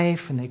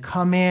wife and they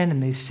come in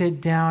and they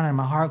sit down and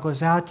my heart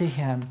goes out to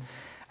him.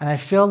 And I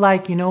feel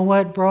like, you know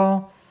what,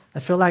 bro?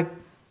 I feel like,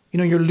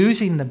 you're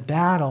losing the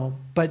battle,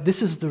 but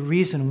this is the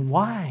reason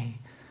why.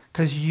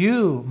 Because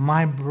you,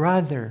 my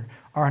brother,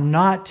 are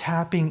not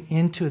tapping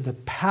into the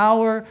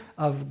power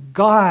of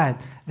God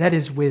that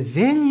is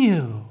within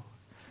you.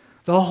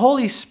 The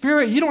Holy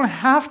Spirit, you don't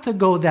have to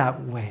go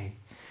that way.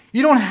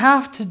 You don't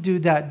have to do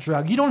that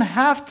drug. You don't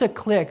have to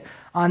click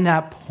on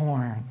that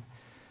porn.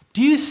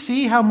 Do you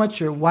see how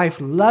much your wife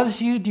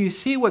loves you? Do you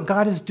see what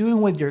God is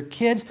doing with your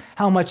kids?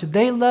 How much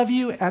they love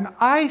you? And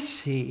I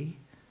see,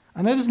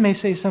 I know this may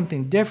say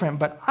something different,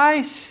 but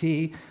I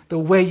see the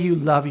way you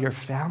love your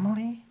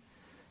family.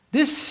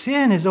 This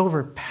sin is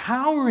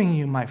overpowering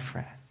you, my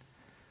friend.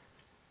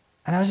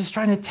 And I was just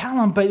trying to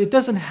tell him, but it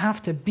doesn't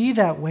have to be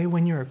that way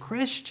when you're a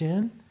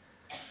Christian.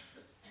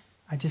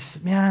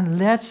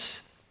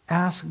 Let's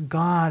ask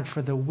God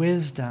for the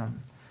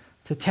wisdom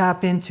to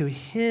tap into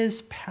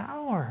his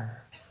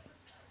power.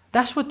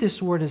 That's what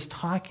this word is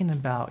talking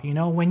about.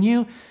 When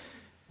you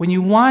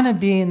want to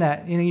be in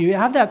that, you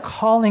have that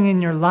calling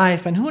in your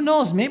life, and who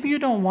knows, maybe you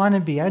don't want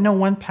to be. I know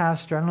one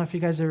pastor, I don't know if you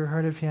guys ever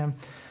heard of him,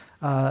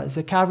 is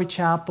at Calvary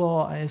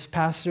Chapel, his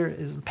pastor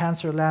is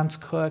Pastor Lance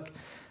Cook.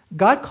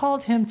 God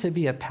called him to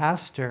be a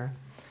pastor,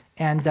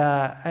 and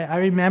I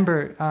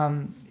remember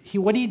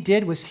what he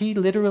did was he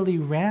literally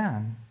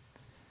ran.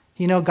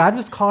 God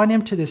was calling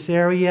him to this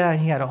area,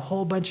 and he had a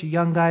whole bunch of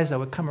young guys that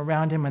would come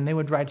around him, and they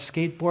would ride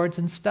skateboards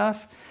and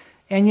stuff.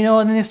 And,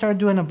 and then they started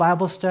doing a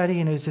Bible study,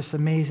 and it was just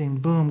amazing.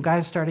 Boom,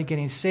 guys started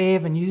getting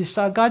saved, and you just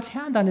saw God's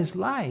hand on his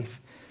life.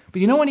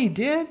 But you know what he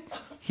did?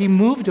 He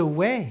moved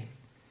away.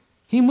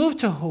 He moved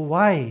to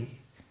Hawaii.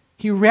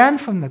 He ran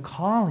from the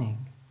calling.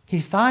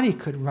 He thought he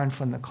could run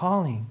from the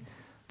calling.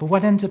 But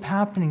what ends up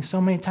happening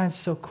so many times is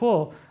so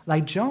cool,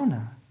 like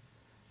Jonah.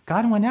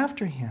 God went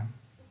after him,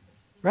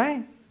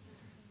 right?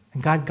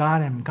 And God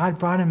got him. God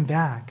brought him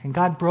back. And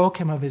God broke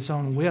him of his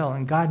own will.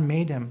 And God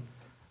made him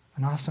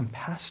an awesome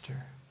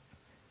pastor.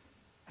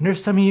 And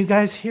there's some of you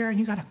guys here, and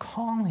you got a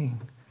calling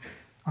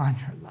on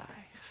your life.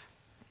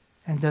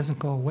 And it doesn't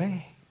go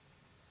away.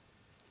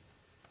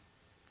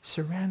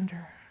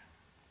 Surrender.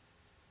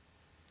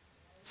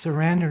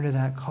 Surrender to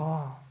that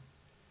call.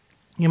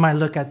 You might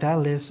look at that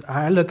list.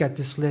 I look at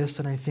this list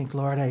and I think,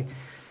 Lord,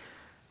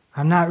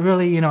 I'm not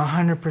really,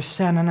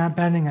 100%. I'm not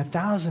betting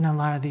 1,000 on a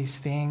lot of these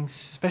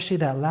things, especially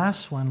that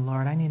last one,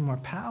 Lord. I need more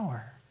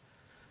power.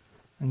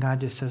 And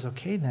God just says,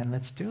 okay then,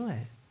 let's do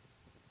it.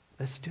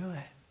 Let's do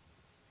it.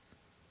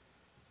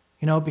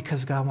 You know,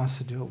 because God wants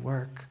to do a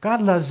work.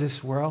 God loves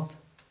this world.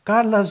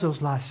 God loves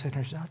those lost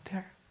sinners out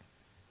there.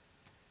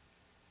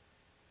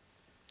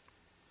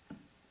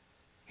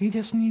 He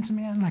just needs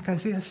men, like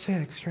Isaiah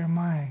 6, here am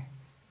I,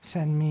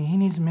 send me. He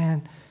needs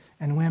men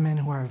and women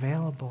who are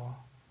available.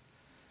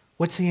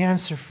 What's the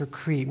answer for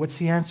Crete? What's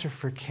the answer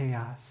for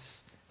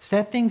chaos?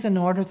 Set things in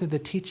order through the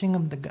teaching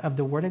of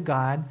the Word of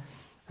God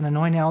and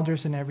anoint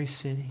elders in every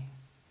city.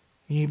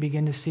 And you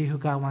begin to see who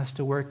God wants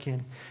to work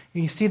in.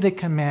 You see the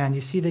command,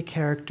 you see the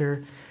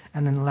character,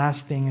 and then the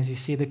last thing is you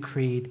see the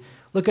creed.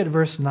 Look at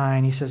verse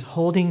 9. He says,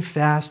 holding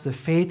fast the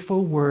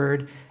faithful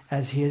word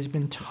as he has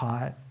been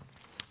taught,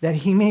 that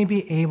he may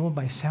be able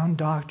by sound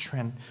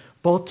doctrine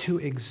both to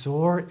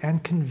exhort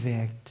and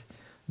convict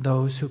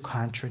those who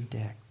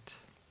contradict.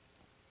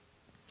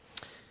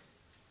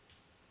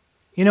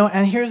 You know,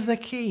 and here's the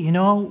key. You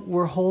know,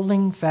 we're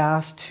holding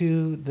fast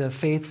to the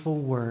faithful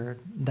word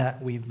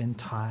that we've been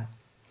taught.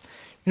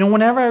 You know,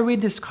 whenever I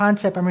read this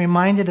concept, I'm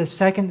reminded of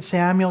 2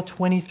 Samuel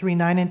 23,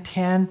 9 and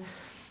 10.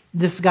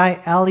 This guy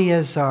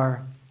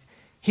Eleazar,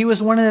 he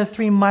was one of the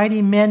 3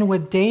 mighty men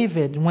with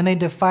David. And when they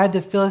defied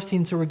the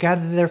Philistines who were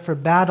gathered there for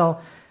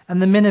battle,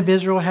 and the men of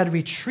Israel had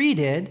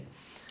retreated,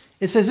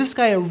 it says this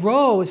guy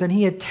arose and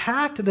he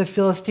attacked the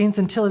Philistines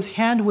until his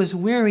hand was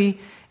weary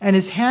and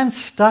his hand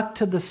stuck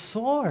to the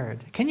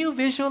sword. Can you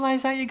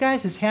visualize that, you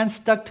guys? His hand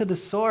stuck to the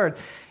sword.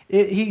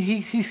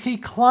 He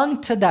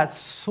clung to that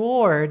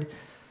sword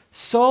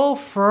so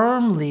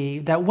firmly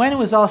that when it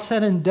was all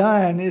said and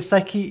done, it's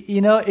like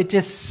it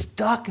just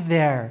stuck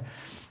there.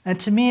 And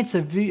to me, it's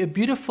a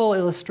beautiful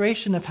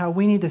illustration of how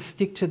we need to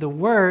stick to the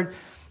word.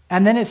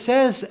 And then it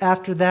says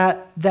after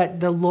that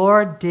the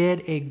Lord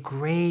did a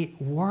great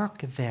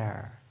work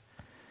there.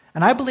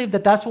 And I believe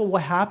that that's what will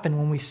happen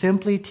when we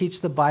simply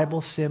teach the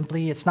Bible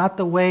simply. It's not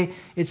the way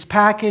it's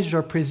packaged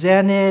or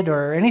presented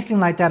or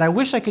anything like that. I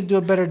wish I could do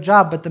a better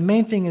job, but the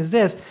main thing is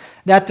this,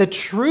 that the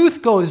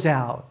truth goes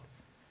out.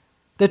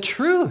 The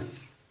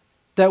truth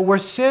that we're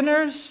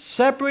sinners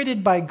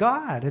separated by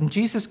God. And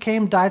Jesus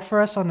came, died for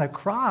us on the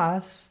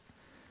cross.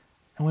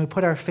 And when we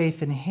put our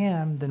faith in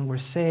him, then we're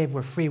saved,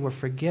 we're free, we're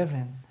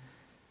forgiven.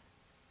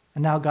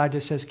 And now God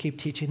just says, keep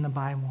teaching the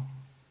Bible.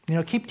 You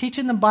know, keep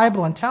teaching the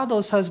Bible and tell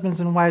those husbands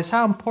and wives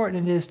how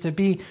important it is to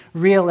be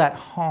real at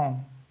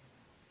home.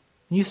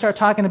 And you start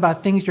talking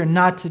about things you're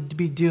not to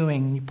be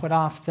doing, and you put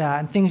off that,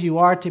 and things you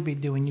are to be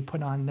doing, you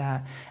put on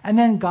that. And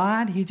then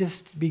God, he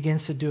just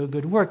begins to do a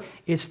good work.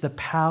 It's the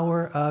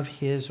power of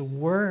his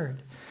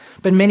word.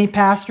 But many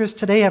pastors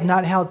today have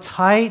not held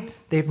tight,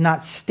 they've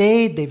not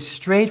stayed, they've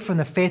strayed from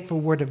the faithful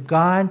word of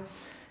God.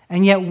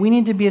 And yet we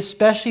need to be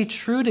especially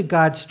true to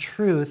God's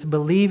truth,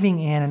 believing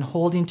in and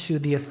holding to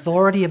the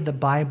authority of the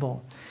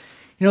Bible.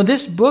 You know,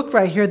 this book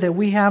right here that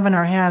we have in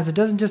our hands, it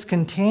doesn't just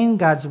contain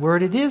God's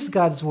word, it is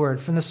God's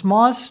word. From the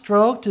smallest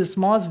stroke to the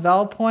smallest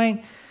vowel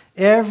point,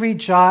 every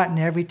jot and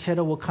every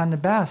tittle will come to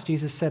pass,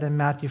 Jesus said in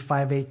Matthew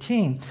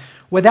 5:18.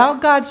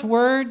 Without God's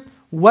word,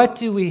 what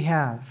do we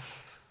have?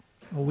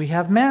 Well, we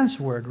have man's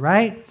word,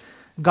 right?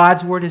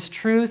 God's word is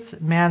truth,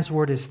 man's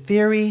word is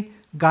theory,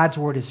 God's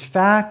word is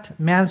fact,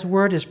 man's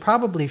word is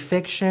probably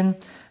fiction.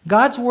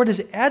 God's word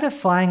is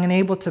edifying and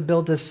able to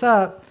build us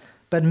up,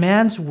 but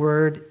man's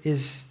word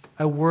is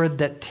a word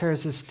that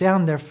tears us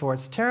down, therefore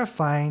it's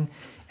terrifying,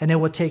 and it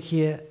will take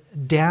you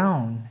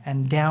down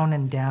and down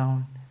and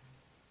down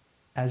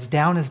as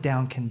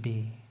down can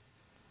be.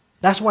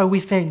 That's why we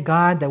thank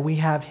God that we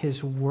have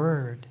his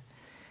word.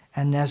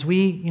 And as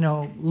we,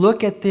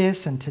 look at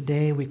this, and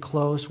today we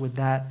close with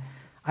that,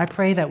 I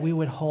pray that we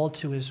would hold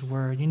to his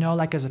word. You know,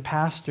 like as a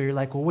pastor, you're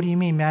like, well, what do you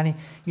mean, Manny?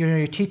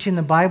 You're teaching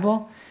the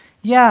Bible?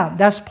 Yeah,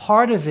 that's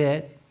part of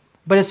it,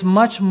 but it's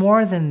much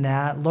more than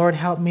that. Lord,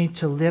 help me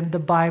to live the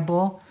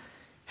Bible.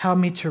 Help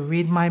me to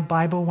read my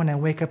Bible when I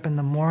wake up in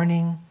the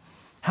morning.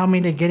 Help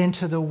me to get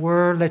into the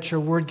word. Let your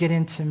word get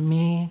into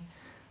me.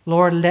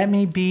 Lord, let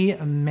me be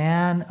a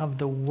man of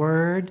the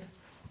word,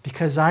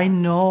 because I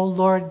know,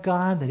 Lord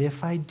God, that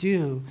if I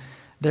do,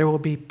 there will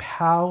be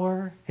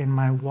power in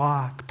my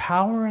walk,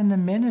 power in the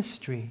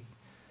ministry.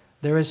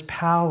 There is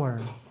power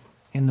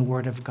in the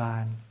Word of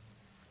God.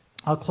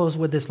 I'll close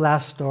with this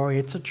last story.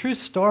 It's a true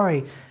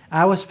story.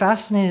 I was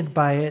fascinated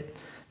by it.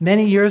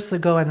 Many years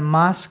ago in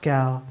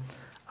Moscow,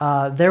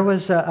 there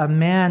was a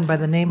man by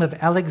the name of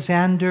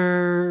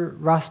Alexander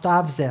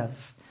Rostovtsev.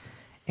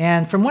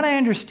 And from what I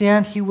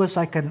understand, he was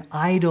like an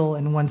idol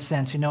in one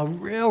sense,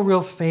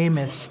 real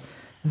famous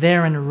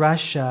there in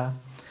Russia.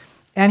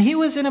 And he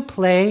was in a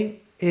play,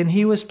 and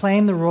he was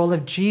playing the role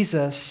of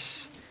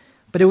Jesus,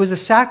 but it was a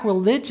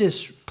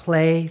sacrilegious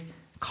play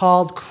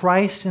called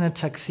Christ in a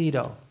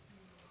Tuxedo.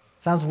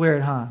 Sounds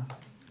weird, huh?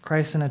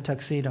 Christ in a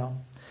tuxedo.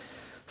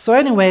 So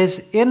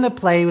anyways, in the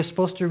play, he was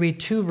supposed to read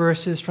 2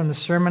 verses from the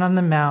Sermon on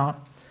the Mount,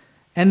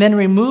 and then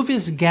remove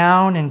his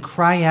gown and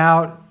cry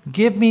out,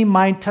 "Give me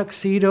my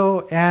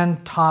tuxedo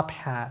and top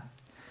hat."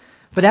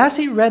 But as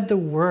he read the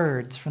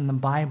words from the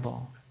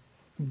Bible,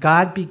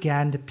 God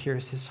began to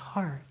pierce his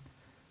heart.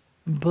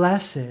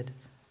 "Blessed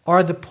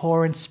are the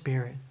poor in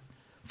spirit,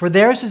 for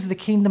theirs is the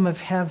kingdom of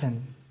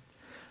heaven.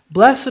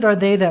 Blessed are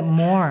they that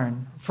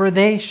mourn, for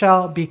they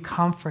shall be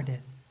comforted.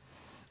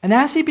 And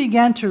as he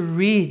began to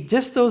read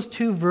just those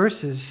 2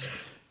 verses,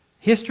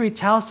 history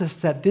tells us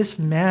that this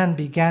man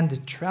began to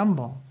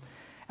tremble.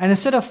 And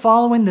instead of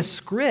following the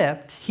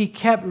script, he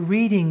kept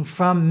reading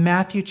from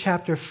Matthew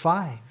chapter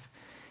 5.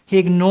 He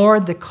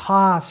ignored the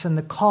coughs and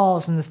the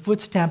calls and the foot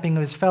stamping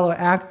of his fellow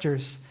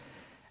actors.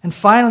 And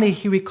finally,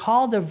 he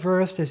recalled a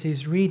verse as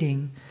he's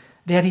reading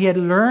that he had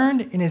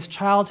learned in his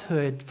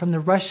childhood from the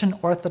Russian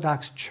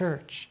Orthodox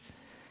Church.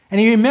 And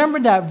he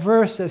remembered that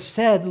verse that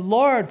said,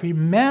 Lord,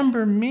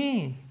 remember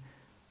me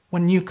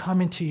when you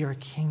come into your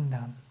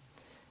kingdom.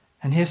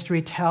 And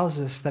history tells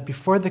us that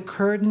before the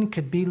curtain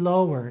could be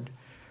lowered,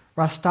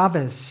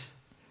 Rostovitz,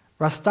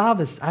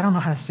 I don't know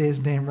how to say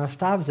his name,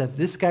 Rostovtsev,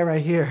 this guy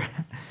right here,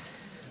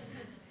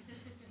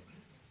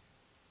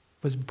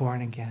 was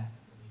born again.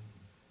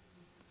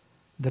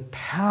 The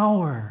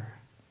power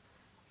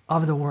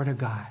of the Word of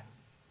God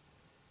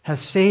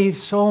has saved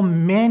so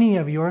many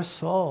of your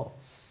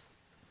souls.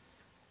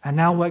 And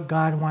now what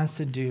God wants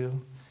to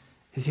do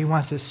is He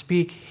wants to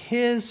speak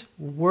His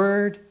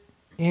Word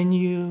in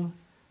you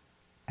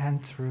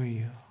and through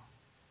you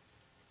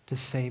to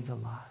save the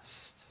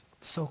lost.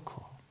 So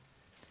cool.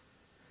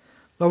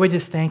 Lord, we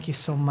just thank you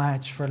so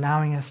much for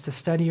allowing us to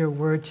study your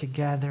Word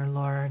together,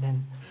 Lord.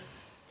 And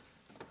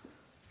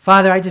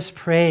Father, I just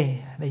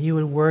pray that you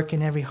would work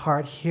in every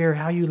heart here,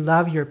 how you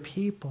love your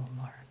people,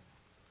 Lord.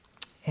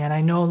 And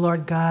I know,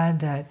 Lord God,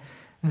 that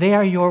they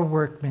are your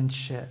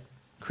workmanship,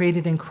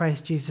 created in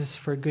Christ Jesus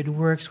for good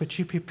works, which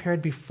you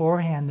prepared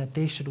beforehand that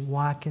they should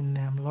walk in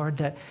them. Lord,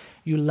 that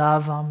you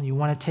love them. You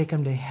want to take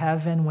them to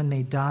heaven when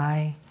they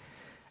die.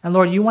 And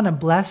Lord, you want to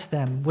bless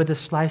them with a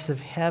slice of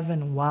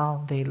heaven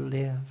while they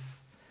live.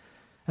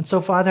 And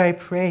so, Father, I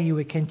pray you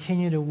would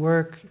continue to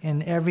work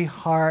in every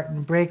heart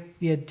and break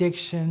the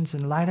addictions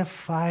and light a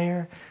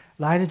fire,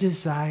 light a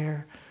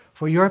desire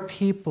for your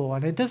people.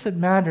 And it doesn't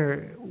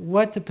matter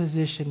what the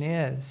position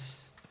is,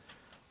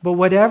 but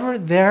whatever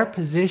their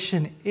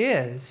position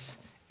is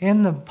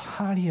in the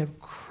body of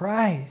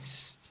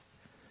Christ,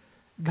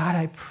 God,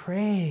 I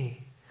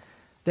pray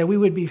that we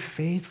would be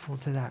faithful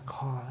to that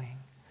calling.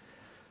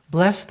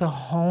 Bless the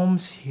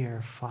homes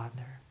here,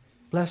 Father.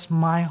 Bless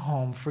my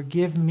home.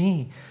 Forgive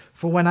me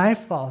for when I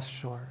fall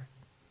short.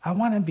 I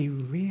want to be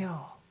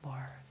real,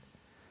 Lord.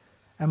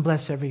 And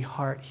bless every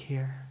heart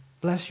here.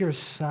 Bless your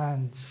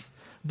sons.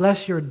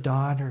 Bless your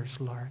daughters,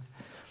 Lord.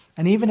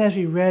 And even as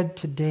we read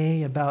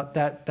today about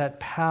that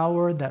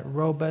power, that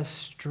robust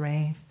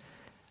strength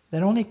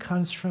that only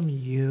comes from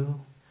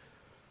you,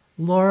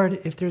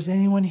 Lord, if there's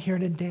anyone here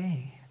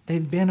today,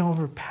 they've been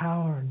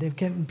overpowered, they've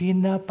gotten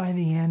beaten up by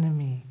the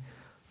enemy,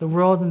 the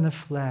world and the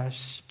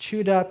flesh,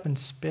 chewed up and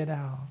spit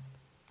out.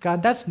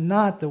 God, that's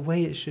not the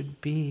way it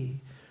should be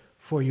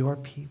for your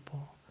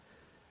people.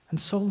 And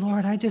so,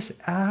 Lord, I just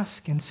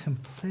ask in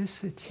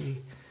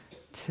simplicity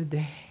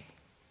today,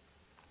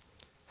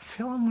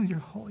 fill them with your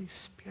Holy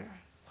Spirit,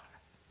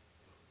 Lord.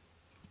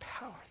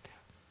 Empower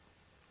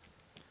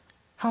them.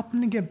 Help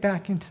them to get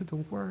back into the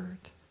Word,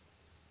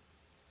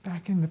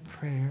 back into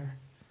prayer.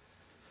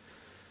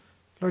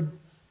 Lord,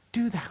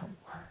 do that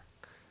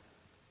work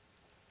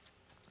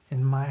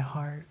in my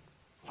heart,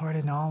 Lord,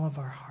 in all of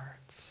our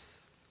hearts.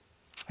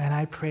 And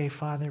I pray,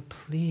 Father,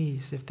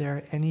 please, if there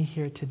are any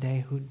here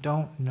today who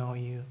don't know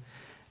you,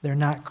 they're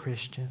not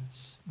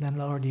Christians, then,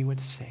 Lord, you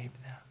would save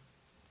them.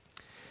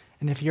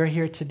 And if you're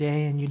here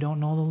today and you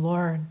don't know the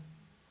Lord,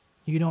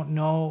 you don't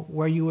know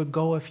where you would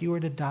go if you were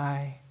to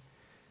die,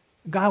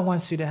 God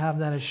wants you to have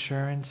that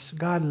assurance.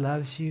 God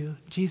loves you.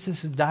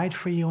 Jesus died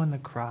for you on the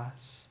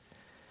cross.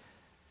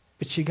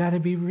 But you got to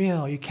be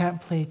real. You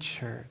can't play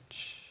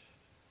church.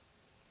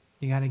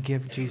 You got to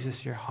give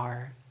Jesus your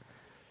heart.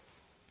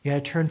 You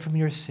got to turn from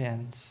your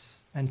sins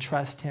and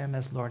trust Him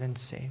as Lord and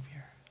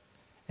Savior.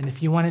 And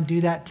if you want to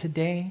do that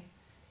today,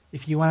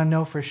 if you want to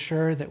know for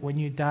sure that when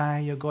you die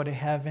you'll go to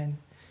heaven,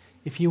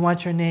 if you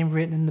want your name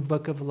written in the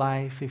book of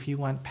life, if you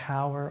want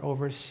power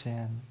over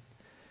sin,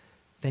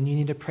 then you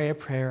need to pray a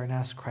prayer and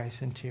ask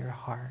Christ into your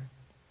heart.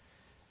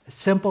 A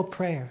simple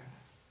prayer.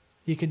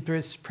 You could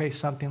just pray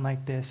something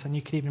like this, and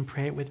you could even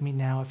pray it with me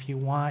now if you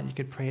want. You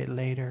could pray it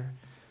later.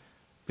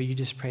 But you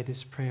just pray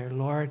this prayer.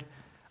 Lord,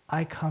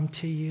 I come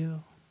to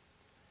you,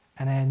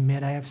 and I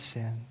admit I have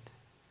sinned,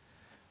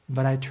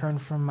 but I turn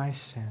from my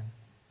sin.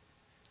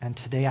 And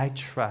today I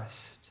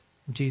trust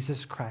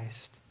Jesus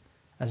Christ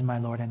as my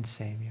Lord and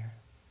Savior.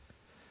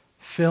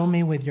 Fill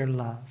me with your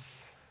love.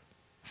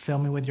 Fill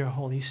me with your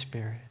Holy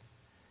Spirit.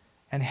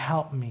 And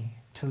help me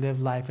to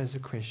live life as a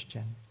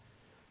Christian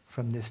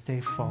from this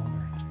day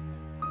forward.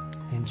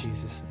 In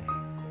Jesus'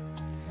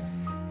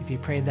 name. If you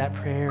prayed that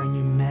prayer and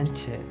you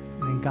meant it,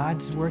 then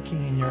God's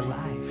working in your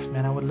life.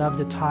 Man, I would love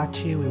to talk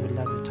to you. We would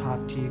love to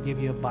talk to you, give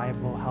you a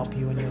Bible, help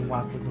you in your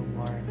walk with the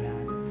Lord,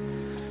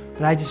 man.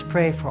 But I just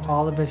pray for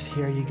all of us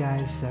here, you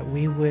guys, that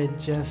we would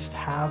just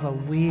have a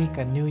week,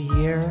 a new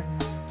year,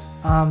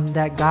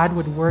 that God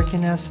would work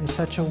in us in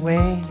such a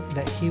way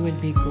that He would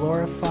be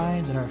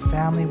glorified, that our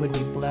family would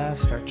be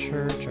blessed, our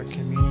church, our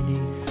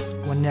community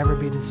will never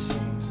be the same.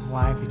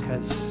 Why?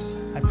 Because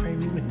I pray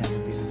we would never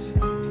be the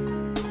same.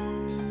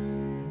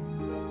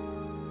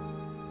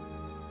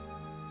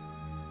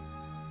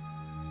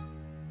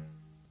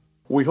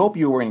 We hope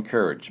you were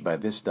encouraged by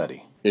this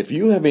study. If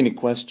you have any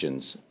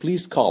questions,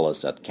 please call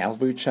us at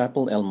Calvary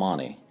Chapel El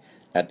Monte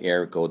at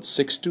area code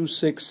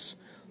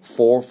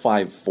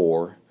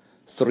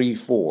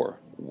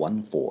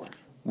 626-454-3414.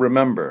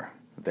 Remember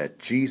that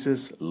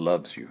Jesus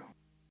loves you.